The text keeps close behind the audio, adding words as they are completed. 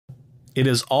It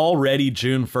is already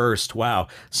June 1st. Wow,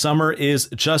 summer is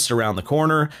just around the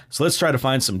corner. So let's try to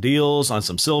find some deals on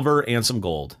some silver and some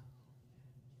gold.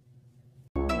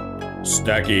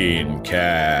 Stacking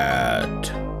Cat.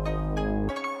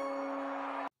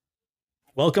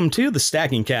 Welcome to the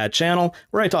Stacking Cat channel,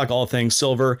 where I talk all things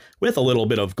silver with a little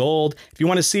bit of gold. If you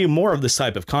want to see more of this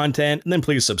type of content, then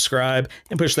please subscribe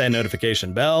and push that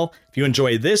notification bell. If you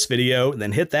enjoy this video,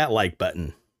 then hit that like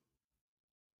button.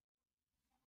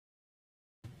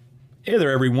 Hey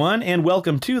there everyone, and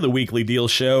welcome to the weekly deal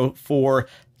show for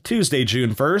Tuesday,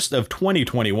 June 1st of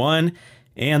 2021.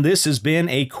 And this has been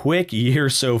a quick year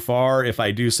so far, if I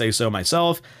do say so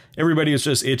myself. Everybody is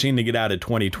just itching to get out of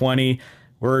 2020.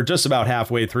 We're just about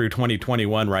halfway through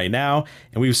 2021 right now,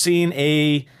 and we've seen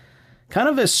a kind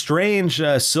of a strange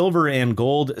silver and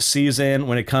gold season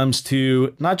when it comes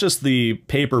to not just the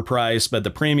paper price, but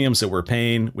the premiums that we're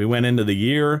paying. We went into the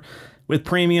year with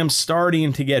premiums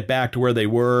starting to get back to where they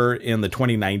were in the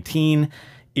 2019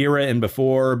 era and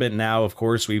before, but now, of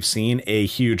course, we've seen a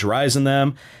huge rise in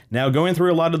them. Now, going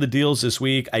through a lot of the deals this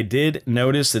week, I did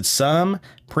notice that some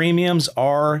premiums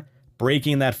are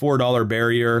breaking that $4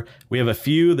 barrier. We have a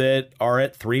few that are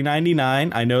at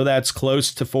 $3.99. I know that's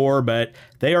close to $4, but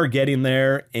they are getting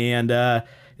there, and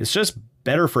it's just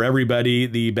better for everybody,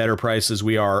 the better prices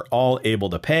we are all able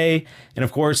to pay. And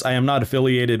of course, I am not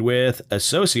affiliated with,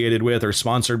 associated with, or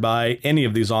sponsored by any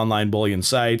of these online bullion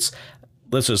sites.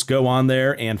 Let's just go on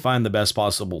there and find the best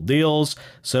possible deals.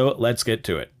 So let's get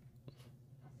to it.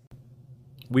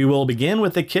 We will begin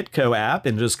with the Kitco app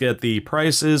and just get the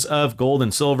prices of gold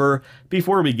and silver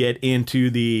before we get into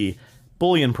the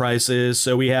bullion prices.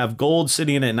 So we have gold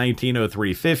sitting at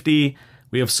 $1903.50.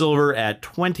 We have silver at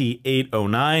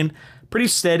 $28.09. Pretty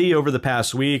steady over the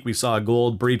past week. We saw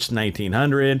gold breach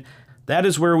 1900. That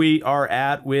is where we are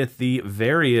at with the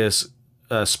various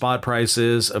spot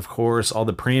prices. Of course, all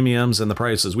the premiums and the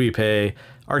prices we pay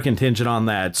are contingent on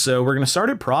that. So we're going to start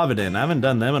at Provident. I haven't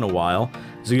done them in a while.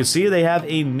 As you can see, they have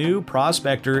a new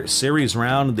Prospector Series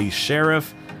round, the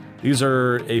Sheriff. These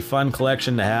are a fun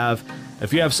collection to have.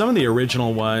 If you have some of the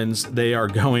original ones, they are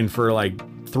going for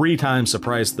like 3 times the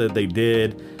price that they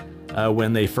did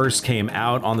when they first came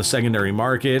out on the secondary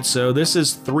market. So this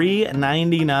is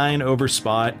 $3.99 over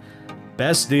spot.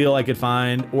 Best deal I could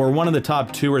find, or one of the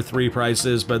top 2 or 3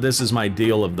 prices, but this is my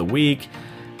deal of the week.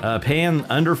 Paying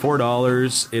under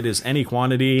 $4. It is any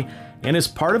quantity, and it's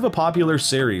part of a popular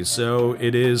series, so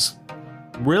it is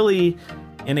really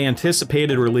an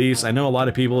anticipated release. I know a lot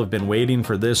of people have been waiting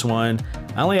for this one.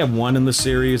 I only have one in the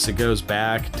series. It goes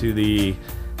back to the,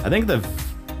 I think, the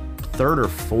 3rd or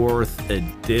 4th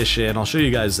edition. I'll show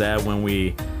you guys that when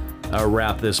we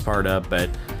wrap this part up, but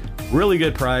really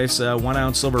good price. 1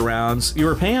 ounce silver rounds. You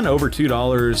were paying over $2,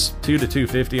 $2 to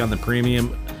 $2.50 on the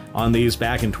premium on these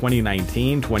back in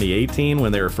 2019, 2018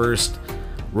 when they were first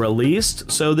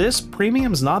released. So this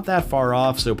premium's not that far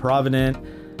off. So Provident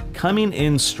coming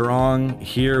in strong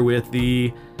here with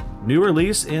the new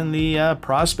release in the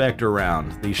Prospector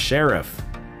round, the Sheriff.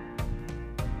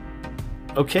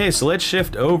 Okay, so let's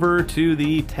shift over to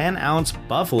the 10-ounce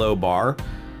Buffalo bar.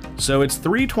 So it's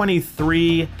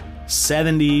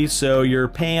 $323.70, so you're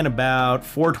paying about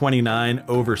 $429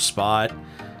 over spot.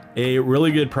 A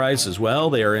really good price as well.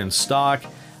 They are in stock.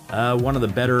 One of the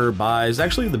better buys,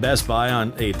 actually the best buy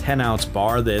on a 10-ounce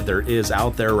bar that there is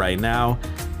out there right now.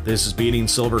 This is beating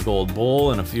Silver Gold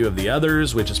Bull and a few of the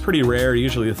others, which is pretty rare.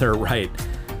 Usually they're right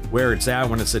where it's at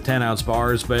when it's the 10-ounce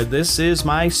bars, but this is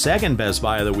my second best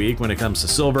buy of the week when it comes to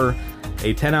silver.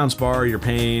 A 10-ounce bar, you're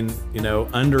paying, you know,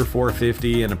 under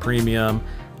 $4.50 in a premium.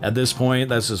 At this point,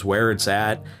 that's just where it's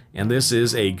at, and this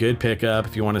is a good pickup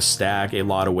if you want to stack a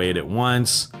lot of weight at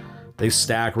once. They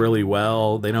stack really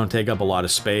well. They don't take up a lot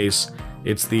of space.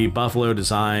 It's the Buffalo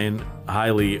design,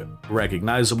 highly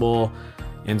recognizable,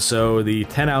 and so the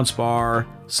 10-ounce bar,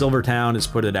 Silvertown has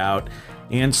put it out.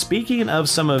 And speaking of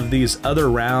some of these other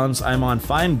rounds, I'm on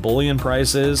Find Bullion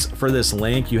prices for this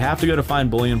link. You have to go to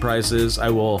Find Bullion prices. I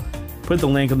will put the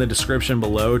link in the description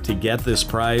below to get this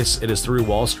price. It is through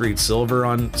Wall Street Silver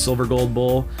on Silver Gold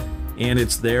Bull, and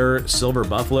it's their Silver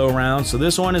Buffalo round. So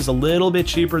this one is a little bit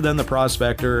cheaper than the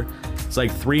Prospector. It's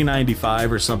like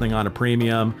 $3.95 or something on a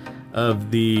premium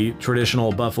of the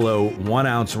traditional Buffalo 1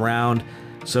 ounce round.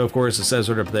 So of course it says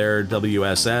right up there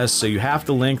WSS, so you have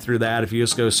to link through that. If you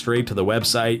just go straight to the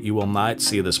website, you will not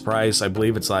see this price. I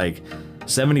believe it's like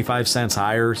 75 cents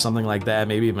higher, something like that,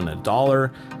 maybe even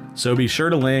 $1. So be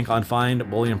sure to link on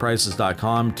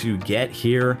findbullionprices.com to get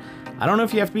here. I don't know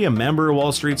if you have to be a member of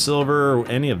Wall Street Silver or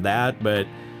any of that, but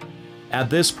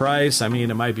at this price, I mean,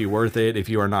 it might be worth it if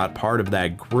you are not part of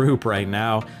that group right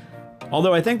now.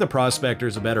 Although I think the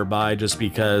Prospector's a better buy just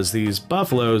because these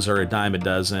Buffaloes are a dime a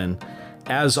dozen,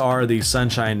 as are the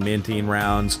Sunshine Minting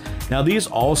rounds. Now these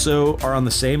also are on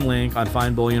the same link on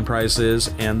Fine Bullion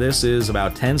Prices, and this is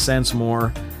about 10 cents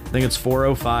more. I think it's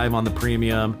 $4.05 on the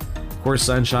premium. Of course,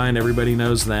 Sunshine, everybody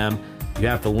knows them. You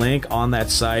have the link on that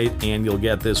site and you'll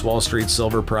get this Wall Street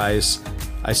silver price.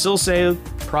 I still say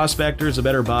Prospector's a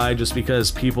better buy just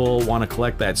because people want to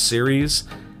collect that series.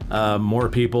 More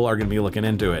people are going to be looking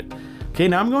into it. Okay,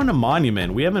 now I'm going to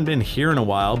Monument. We haven't been here in a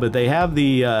while, but they have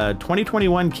the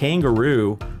 2021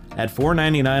 Kangaroo at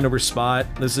 $4.99 over spot.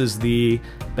 This is the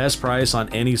best price on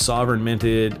any sovereign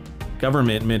minted,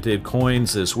 government minted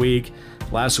coins this week.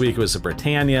 Last week was the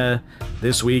Britannia.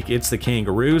 This week it's the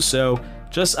Kangaroo. So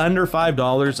just under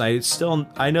 $5.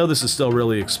 I know this is still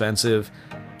really expensive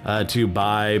to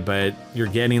buy, but you're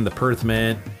getting the Perth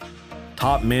Mint,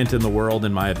 top mint in the world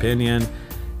in my opinion.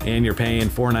 And you're paying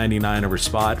 $4.99 over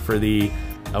spot for the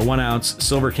 1 ounce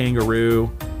silver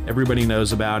Kangaroo. Everybody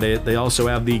knows about it. They also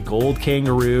have the gold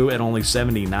Kangaroo at only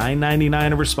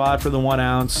 $79.99 over spot for the 1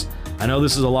 ounce. I know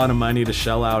this is a lot of money to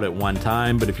shell out at one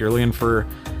time, but if you're looking for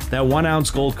that 1 ounce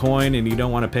gold coin and you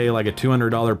don't want to pay like a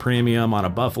 $200 premium on a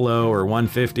Buffalo or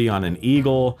 $150 on an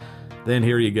Eagle, then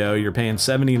here you go. You're paying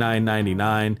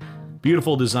 $79.99.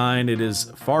 Beautiful design. It is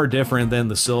far different than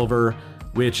the silver,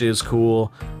 which is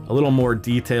cool. A little more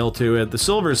detail to it. The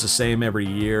silver is the same every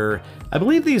year. I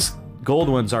believe these gold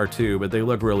ones are too, but they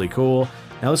look really cool.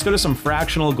 Now let's go to some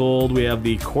fractional gold. We have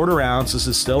the 1/4 ounce. This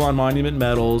is still on Monument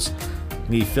Metals.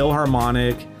 The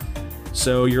Philharmonic.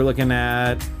 So you're looking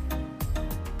at,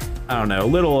 I don't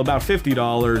know, about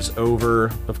 $50 over.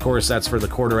 Of course, that's for the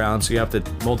 1/4 ounce. So you have to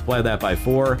multiply that by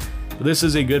 4. But this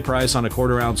is a good price on a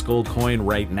 1/4 ounce gold coin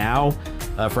right now.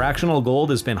 Fractional gold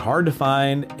has been hard to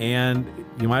find, and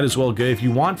you might as well go. If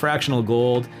you want fractional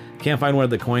gold, can't find one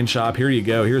at the coin shop, here you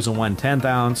go. Here's a 1/10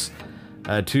 ounce,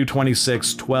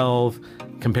 $226.12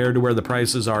 compared to where the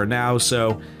prices are now.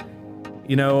 So,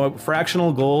 you know,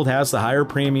 fractional gold has the higher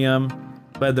premium,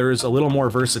 but there's a little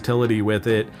more versatility with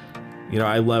it. You know,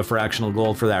 I love fractional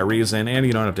gold for that reason, and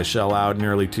you don't have to shell out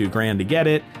nearly $2,000 to get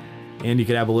it, and you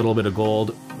could have a little bit of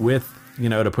gold with, you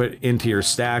know, to put into your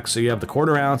stack. So you have the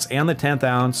 1/4 ounce and the 1/10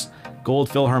 ounce gold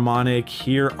Philharmonic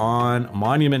here on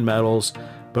Monument Metals.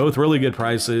 Both really good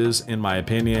prices, in my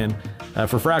opinion.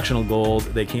 For fractional gold,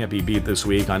 they can't be beat this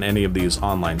week on any of these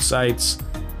online sites.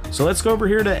 So let's go over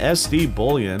here to SD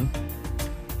Bullion.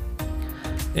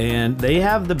 And they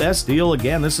have the best deal.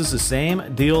 Again, this is the same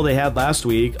deal they had last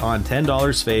week on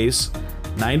 $10 face,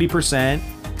 90%,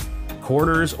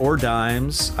 quarters or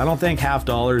dimes. I don't think half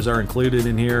dollars are included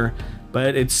in here,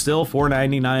 but it's still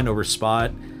 $4.99 over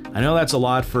spot. I know that's a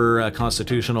lot for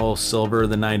constitutional silver,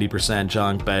 the 90%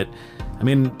 junk, but I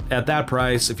mean, at that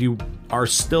price, if you are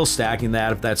still stacking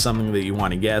that, if that's something that you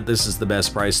want to get, this is the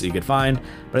best price that you could find.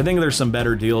 But I think there's some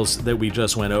better deals that we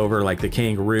just went over, like the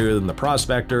Kangaroo and the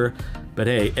Prospector. But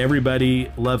hey, everybody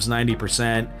loves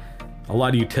 90%. A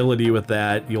lot of utility with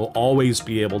that. You'll always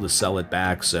be able to sell it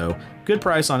back, so good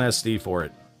price on SD for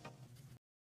it.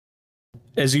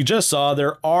 As you just saw,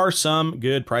 there are some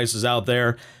good prices out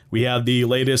there. We have the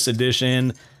latest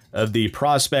edition of the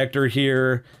Prospector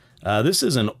here. This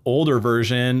is an older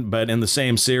version, but in the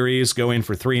same series, going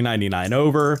for $3.99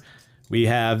 over. We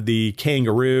have the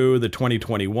Kangaroo, the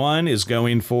 2021 is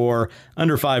going for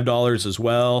under $5 as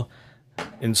well.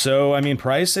 And so, I mean,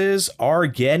 prices are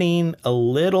getting a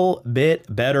little bit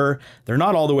better. They're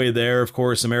not all the way there. Of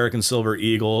course, American Silver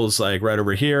Eagles, like right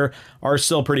over here, are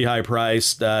still pretty high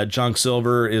priced. Junk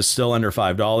silver is still under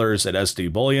 $5 at SD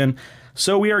Bullion.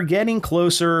 So we are getting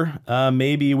closer.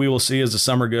 Maybe we will see as the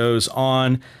summer goes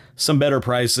on some better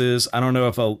prices. I don't know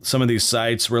if some of these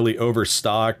sites really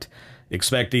overstocked,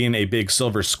 expecting a big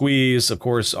silver squeeze, of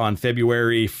course, on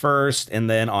February 1st and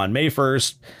then on May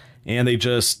 1st. And they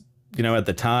just, you know, at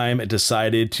the time it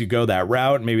decided to go that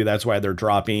route. Maybe that's why they're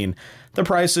dropping the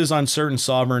prices on certain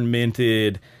sovereign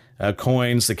minted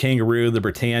coins, the Kangaroo, the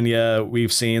Britannia,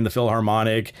 we've seen the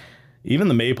Philharmonic, even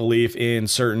the Maple Leaf in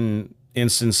certain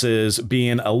instances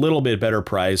being a little bit better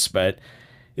priced, but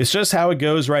it's just how it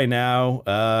goes right now.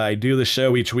 I do the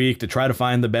show each week to try to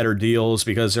find the better deals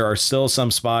because there are still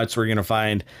some spots where you're going to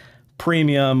find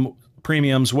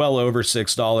premiums well over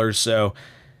 $6. So,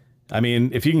 I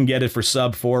mean, if you can get it for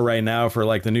sub 4 right now for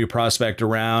like the new Prospector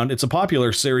round, it's a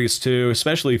popular series too,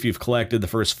 especially if you've collected the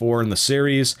first 4 in the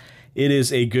series. It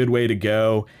is a good way to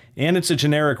go. And it's a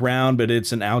generic round, but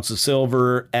it's an ounce of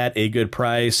silver at a good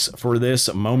price for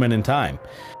this moment in time.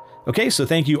 Okay, so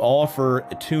thank you all for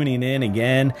tuning in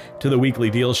again to the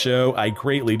Weekly Deal Show. I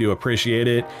greatly do appreciate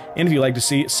it. And if you'd like to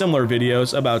see similar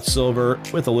videos about silver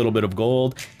with a little bit of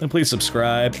gold, then please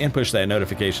subscribe and push that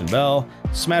notification bell,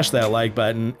 smash that like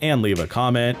button, and leave a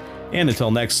comment. And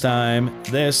until next time,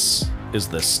 this is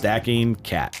the Stacking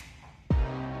Cat.